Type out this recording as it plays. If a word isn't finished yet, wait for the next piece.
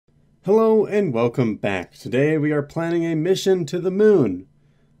Hello and welcome back. Today we are planning a mission to the moon.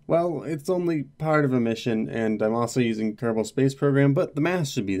 Well, it's only part of a mission, and I'm also using Kerbal space program, but the math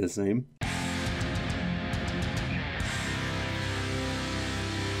should be the same.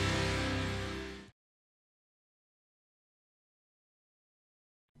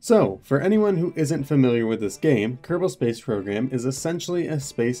 So, for anyone who isn't familiar with this game, Kerbal Space Program is essentially a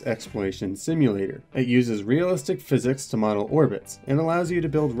space exploration simulator. It uses realistic physics to model orbits, and allows you to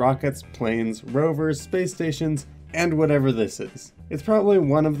build rockets, planes, rovers, space stations, and whatever this is. It's probably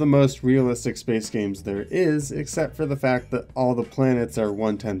one of the most realistic space games there is, except for the fact that all the planets are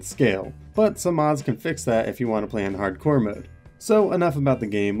 1/10 scale. But some mods can fix that if you want to play in hardcore mode. So enough about the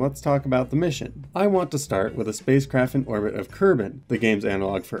game, let's talk about the mission. I want to start with a spacecraft in orbit of Kerbal, the game's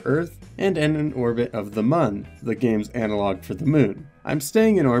analog for Earth, and in an orbit of the Mun, the game's analog for the Moon. I'm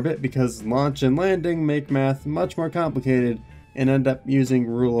staying in orbit because launch and landing make math much more complicated and end up using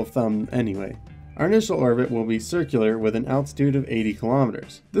rule of thumb anyway. Our initial orbit will be circular with an altitude of 80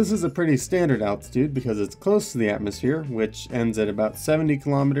 kilometers. This is a pretty standard altitude because it's close to the atmosphere, which ends at about 70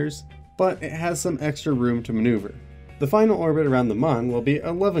 kilometers, but it has some extra room to maneuver. The final orbit around the Mun will be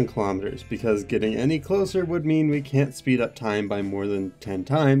 11 kilometers, because getting any closer would mean we can't speed up time by more than 10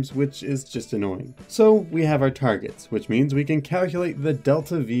 times, which is just annoying. So we have our targets, which means we can calculate the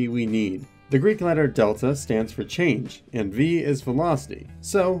delta V we need. The Greek letter delta stands for change, and V is velocity.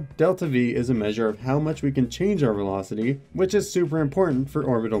 So delta V is a measure of how much we can change our velocity, which is super important for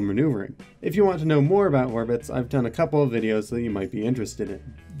orbital maneuvering. If you want to know more about orbits, I've done a couple of videos that you might be interested in.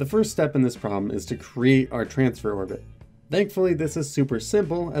 The first step in this problem is to create our transfer orbit. Thankfully, this is super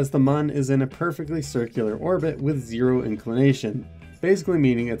simple, as the Mun is in a perfectly circular orbit with zero inclination, basically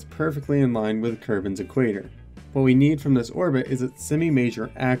meaning it's perfectly in line with Kerbal's equator. What we need from this orbit is its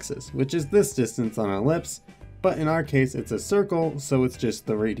semi-major axis, which is this distance on an ellipse, but in our case it's a circle, so it's just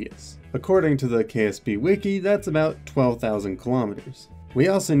the radius. According to the KSP wiki, that's about 12,000 kilometers. We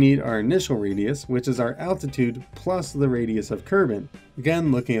also need our initial radius, which is our altitude plus the radius of Kerbal.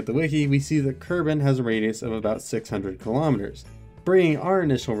 Again, looking at the wiki, we see that Kerbal has a radius of about 600 kilometers, bringing our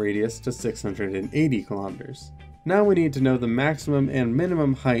initial radius to 680 kilometers. Now we need to know the maximum and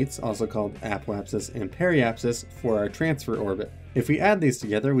minimum heights, also called apoapsis and periapsis, for our transfer orbit. If we add these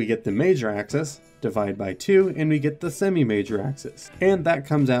together, we get the major axis, divide by 2, and we get the semi-major axis. And that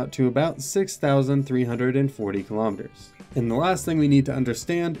comes out to about 6,340 kilometers. And the last thing we need to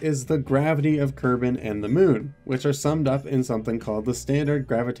understand is the gravity of Kerbal and the Moon, which are summed up in something called the standard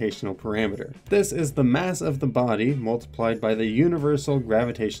gravitational parameter. This is the mass of the body multiplied by the universal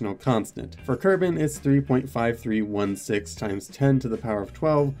gravitational constant. For Kerbal, it's 3.5316 times 10 to the power of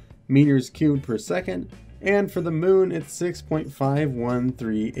 12 meters cubed per second, and for the Moon, it's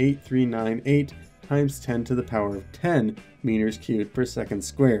 6.51383898 times 10 to the power of 10 meters cubed per second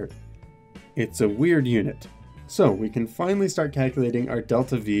squared. It's a weird unit. So we can finally start calculating our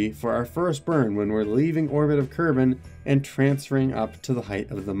delta V for our first burn when we're leaving orbit of Kerbal and transferring up to the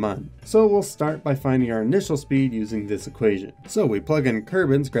height of the Mun. So we'll start by finding our initial speed using this equation. So we plug in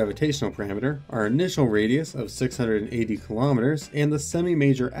Kerbal's gravitational parameter, our initial radius of 680 kilometers, and the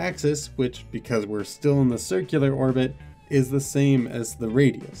semi-major axis, which, because we're still in the circular orbit, is the same as the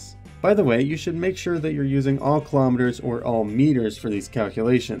radius. By the way, you should make sure that you're using all kilometers or all meters for these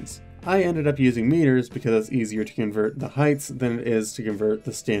calculations. I ended up using meters because it's easier to convert the heights than it is to convert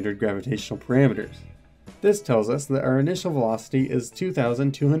the standard gravitational parameters. This tells us that our initial velocity is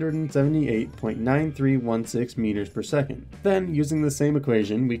 2,278.9316 meters per second. Then, using the same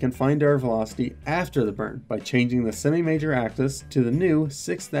equation, we can find our velocity after the burn by changing the semi-major axis to the new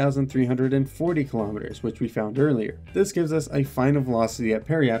 6,340 kilometers, which we found earlier. This gives us a final velocity at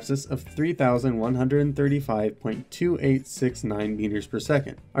periapsis of 3,135.2869 meters per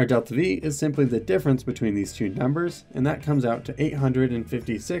second. Our delta V is simply the difference between these two numbers, and that comes out to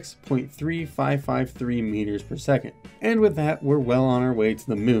 856.3553 meters per second. And with that, we're well on our way to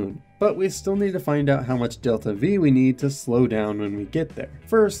the Moon. But we still need to find out how much delta V we need to slow down when we get there.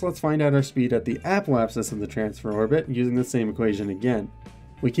 First, let's find out our speed at the apoapsis of the transfer orbit using the same equation again.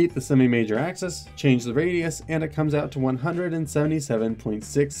 We keep the semi-major axis, change the radius, and it comes out to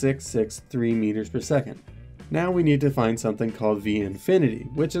 177.6663 meters per second. Now we need to find something called V infinity,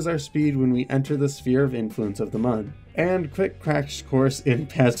 which is our speed when we enter the sphere of influence of the Mun. And quick crash course in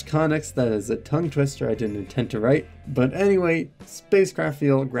Patched Conics, that is a tongue twister I didn't intend to write. But anyway, spacecraft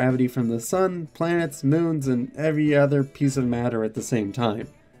feel gravity from the sun, planets, moons, and every other piece of matter at the same time.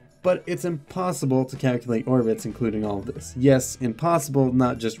 But it's impossible to calculate orbits including all of this. Yes, impossible,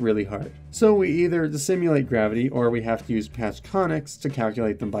 not just really hard. So we either simulate gravity or we have to use Patched Conics to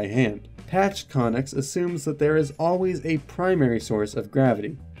calculate them by hand. Patched Conics assumes that there is always a primary source of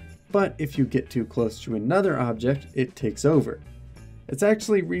gravity. but if you get too close to another object, it takes over. It's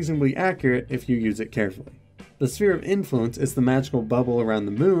actually reasonably accurate if you use it carefully. The sphere of influence is the magical bubble around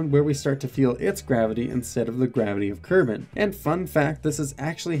the moon where we start to feel its gravity instead of the gravity of Kerbal. And fun fact, this is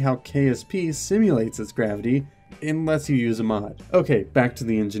actually how KSP simulates its gravity, unless you use a mod. Okay, back to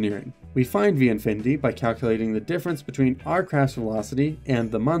the engineering. We find v-infinity by calculating the difference between our craft's velocity and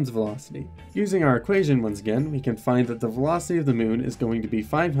the moon's velocity. Using our equation once again, we can find that the velocity of the moon is going to be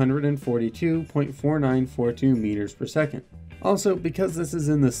 542.4942 meters per second. Also, because this is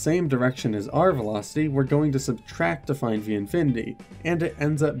in the same direction as our velocity, we're going to subtract to find v-infinity, and it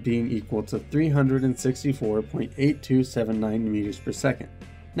ends up being equal to 364.8279 meters per second.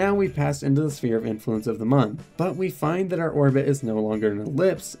 Now we've passed into the sphere of influence of the moon, but we find that our orbit is no longer an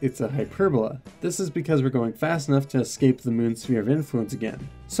ellipse, it's a hyperbola. This is because we're going fast enough to escape the moon's sphere of influence again.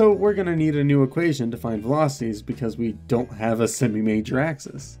 So we're going to need a new equation to find velocities because we don't have a semi-major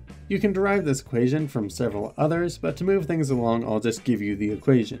axis. You can derive this equation from several others, but to move things along, I'll just give you the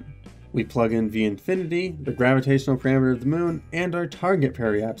equation. We plug in v-infinity, the gravitational parameter of the moon, and our target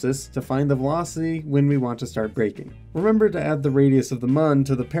periapsis to find the velocity when we want to start braking. Remember to add the radius of the moon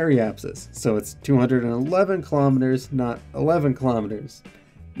to the periapsis, so it's 211 kilometers, not 11 kilometers.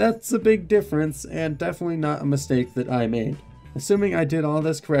 That's a big difference, and definitely not a mistake that I made. Assuming I did all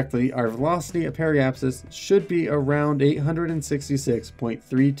this correctly, our velocity at periapsis should be around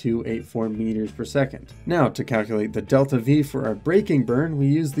 866.3284 meters per second. Now, to calculate the delta V for our braking burn, we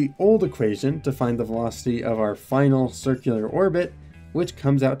use the old equation to find the velocity of our final circular orbit, which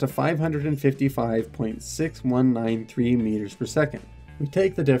comes out to 555.6193 meters per second. We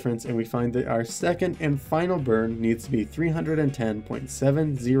take the difference and we find that our second and final burn needs to be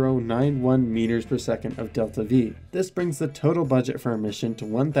 310.7091 meters per second of delta V. This brings the total budget for our mission to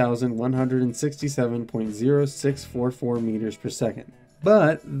 1167.0644 meters per second.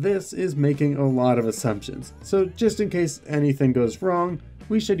 But this is making a lot of assumptions, so just in case anything goes wrong,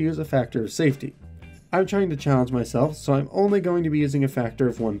 we should use a factor of safety. I'm trying to challenge myself, so I'm only going to be using a factor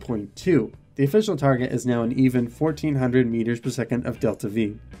of 1.2. The official target is now an even 1400 meters per second of delta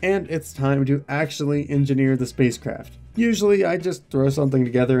V, and it's time to actually engineer the spacecraft. Usually I just throw something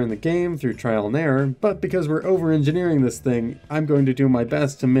together in the game through trial and error, but because we're over-engineering this thing, I'm going to do my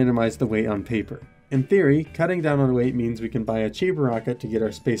best to minimize the weight on paper. In theory, cutting down on weight means we can buy a cheaper rocket to get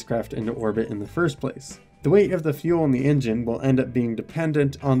our spacecraft into orbit in the first place. The weight of the fuel in the engine will end up being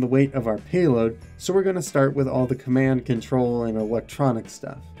dependent on the weight of our payload, so we're going to start with all the command, control, and electronic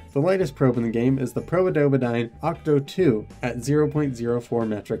stuff. The lightest probe in the game is the Probodobodyne Octo 2 at 0.04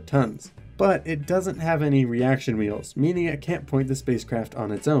 metric tons, but it doesn't have any reaction wheels, meaning it can't point the spacecraft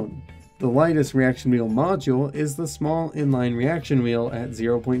on its own. The lightest reaction wheel module is the small inline reaction wheel at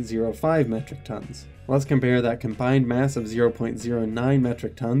 0.05 metric tons. Let's compare that combined mass of 0.09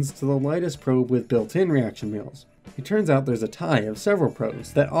 metric tons to the lightest probe with built-in reaction wheels. It turns out there's a tie of several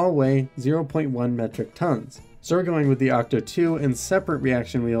probes that all weigh 0.1 metric tons. So we're going with the Octo 2 and separate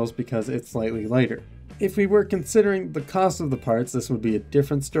reaction wheels because it's slightly lighter. If we were considering the cost of the parts, this would be a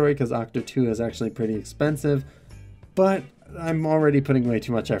different story because Octo 2 is actually pretty expensive, but I'm already putting way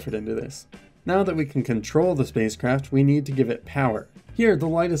too much effort into this. Now that we can control the spacecraft, we need to give it power. Here, the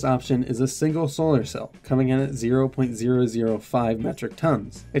lightest option is a single solar cell, coming in at 0.005 metric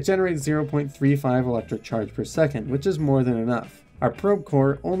tons. It generates 0.35 electric charge per second, which is more than enough. Our probe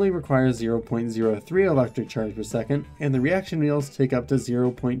core only requires 0.03 electric charge per second, and the reaction wheels take up to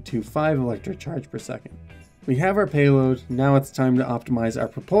 0.25 electric charge per second. We have our payload, now it's time to optimize our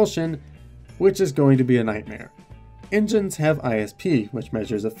propulsion, which is going to be a nightmare. Engines have ISP, which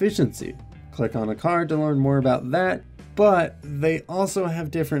measures efficiency. Click on a card to learn more about that, but they also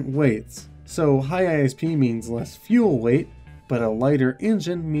have different weights. So high ISP means less fuel weight, but a lighter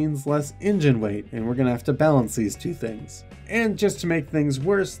engine means less engine weight, and we're gonna have to balance these two things. And just to make things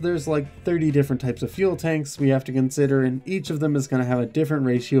worse, there's like 30 different types of fuel tanks we have to consider, and each of them is gonna have a different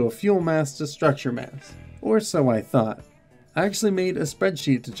ratio of fuel mass to structure mass. Or so I thought. I actually made a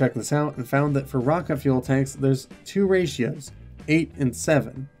spreadsheet to check this out and found that for rocket fuel tanks, there's two ratios, 8 and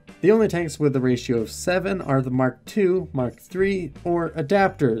 7. The only tanks with the ratio of 7 are the Mark II, Mark III, or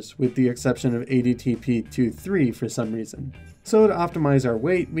adapters, with the exception of ADTP-23 for some reason. So to optimize our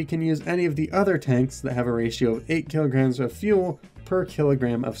weight, we can use any of the other tanks that have a ratio of 8 kilograms of fuel per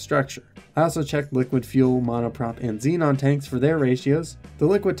kilogram of structure. I also checked liquid fuel, monoprop, and xenon tanks for their ratios. The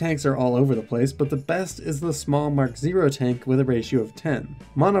liquid tanks are all over the place, but the best is the small Mark 0 tank with a ratio of 10.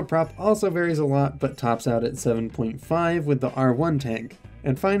 Monoprop also varies a lot, but tops out at 7.5 with the R1 tank.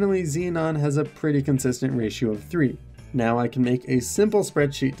 And finally, xenon has a pretty consistent ratio of 3. Now I can make a simple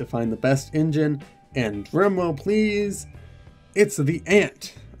spreadsheet to find the best engine, and drumroll please, it's the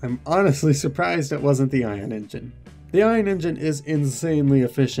Ant. I'm honestly surprised it wasn't the ion engine. The ion engine is insanely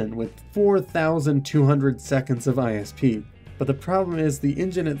efficient with 4,200 seconds of ISP, but the problem is the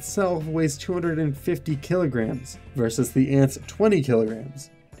engine itself weighs 250 kilograms versus the Ant's 20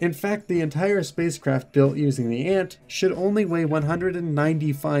 kilograms. In fact, the entire spacecraft built using the Ant should only weigh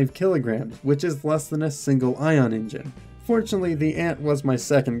 195 kilograms, which is less than a single ion engine. Fortunately, the Ant was my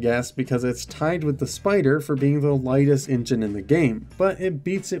second guess because it's tied with the Spider for being the lightest engine in the game, but it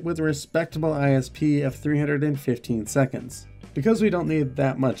beats it with a respectable ISP of 315 seconds. Because we don't need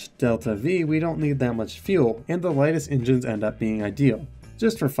that much delta V, we don't need that much fuel, and the lightest engines end up being ideal.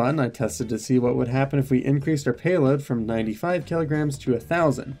 Just for fun, I tested to see what would happen if we increased our payload from 95 kilograms to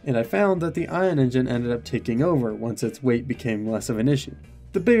 1,000, and I found that the ion engine ended up taking over once its weight became less of an issue.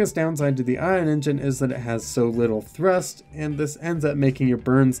 The biggest downside to the ion engine is that it has so little thrust, and this ends up making your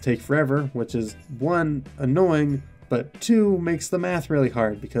burns take forever, which is 1, annoying, but 2, makes the math really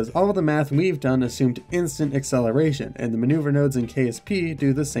hard because all the math we've done assumed instant acceleration, and the maneuver nodes in KSP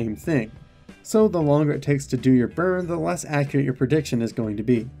do the same thing. So the longer it takes to do your burn, the less accurate your prediction is going to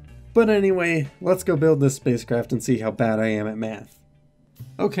be. But anyway, let's go build this spacecraft and see how bad I am at math.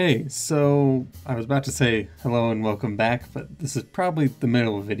 Okay, so I was about to say hello and welcome back, but this is probably the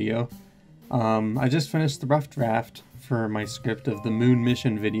middle of the video. I just finished the rough draft for my script of the moon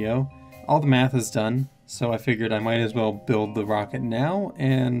mission video. All the math is done, so I figured I might as well build the rocket now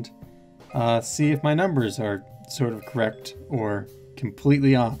and see if my numbers are sort of correct or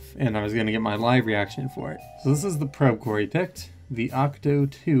completely off, and I was going to get my live reaction for it. So this is the probe core he picked, the Octo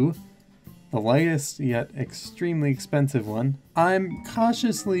 2. The lightest yet extremely expensive one. I'm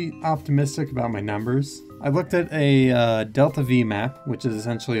cautiously optimistic about my numbers. I looked at a delta V map, which is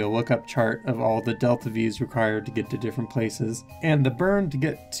essentially a lookup chart of all the delta V's required to get to different places, and the burn to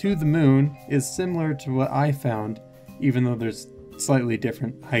get to the moon is similar to what I found, even though there's slightly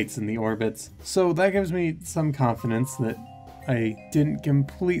different heights in the orbits. So that gives me some confidence that I didn't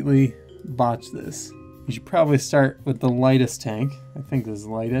completely botch this. You should probably start with the lightest tank. I think this is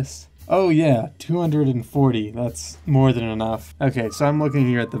lightest. Oh yeah, 240, that's more than enough. Okay, so I'm looking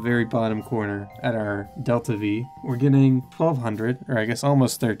here at the very bottom corner at our delta V. We're getting 1200, or I guess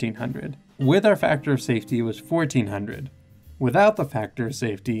almost 1300. With our factor of safety, it was 1400. Without the factor of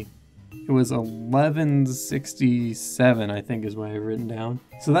safety, it was 1167, I think is what I've written down.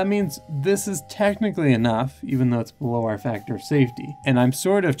 So that means this is technically enough, even though it's below our factor of safety. And I'm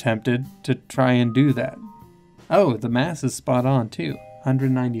sort of tempted to try and do that. Oh, the mass is spot on too.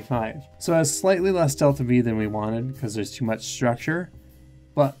 195. So it has slightly less delta V than we wanted because there's too much structure,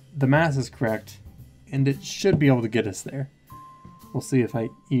 but the mass is correct and it should be able to get us there. We'll see if I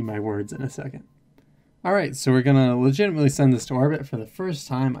eat my words in a second. Alright, so we're gonna legitimately send this to orbit for the first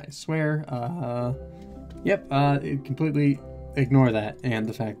time, I swear. Completely ignore that and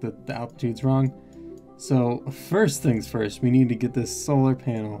the fact that the altitude's wrong. So first things first, we need to get this solar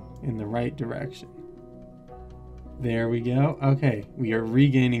panel in the right direction. There we go. Okay, we are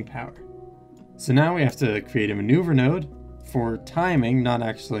regaining power. So now we have to create a maneuver node for timing, not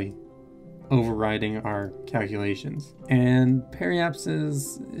actually overriding our calculations. And periaps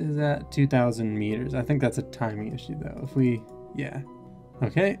is at 2,000 meters. I think that's a timing issue though.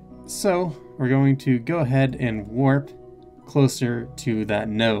 Okay, so we're going to go ahead and warp closer to that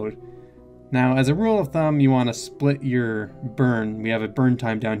node. Now, as a rule of thumb, you want to split your burn. We have a burn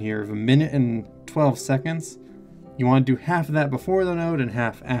time down here of 1 minute and 12 seconds. You want to do half of that before the node and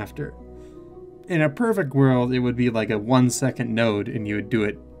half after. In a perfect world, it would be like a 1 second node and you would do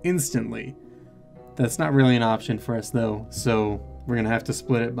it instantly. That's not really an option for us though, so we're gonna have to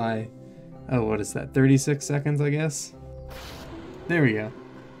split it by, oh, what is that, 36 seconds, I guess? There we go.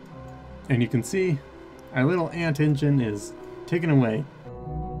 And you can see our little ant engine is taken away.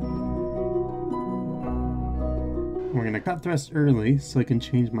 We're gonna cut thrust early so I can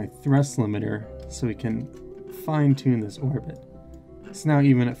change my thrust limiter so we can fine-tune this orbit. So now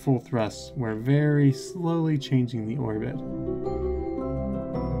even at full thrust, we're very slowly changing the orbit.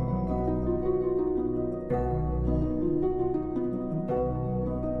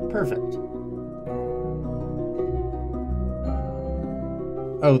 Perfect.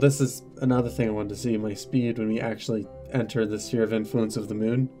 Oh, this is another thing I wanted to see, my speed when we actually enter the sphere of influence of the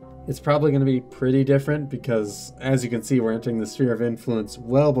moon. It's probably going to be pretty different because, as you can see, we're entering the sphere of influence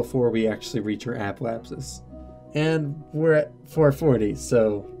well before we actually reach our apoapsis. And we're at 440,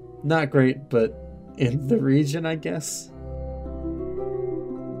 so not great, but in the region, I guess.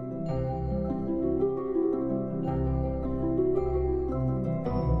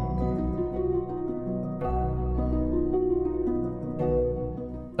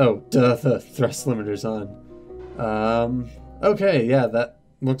 Oh, duh, the thrust limiter's on. Okay, yeah,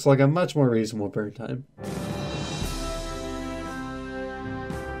 looks like a much more reasonable burn time.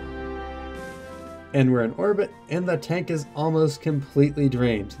 And we're in orbit, and the tank is almost completely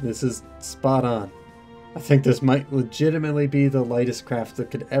drained. This is spot on. I think this might legitimately be the lightest craft that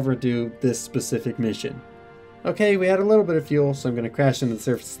could ever do this specific mission. Okay, we had a little bit of fuel, so I'm going to crash into the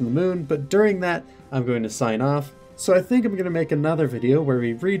surface of the moon, but during that, I'm going to sign off. So I think I'm going to make another video where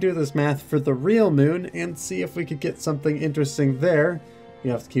we redo this math for the real moon and see if we could get something interesting there.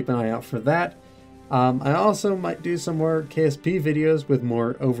 You have to keep an eye out for that. I also might do some more KSP videos with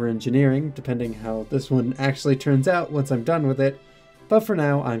more over-engineering, depending how this one actually turns out once I'm done with it. But for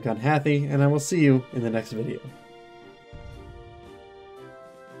now, I'm Kartoffel, and I will see you in the next video.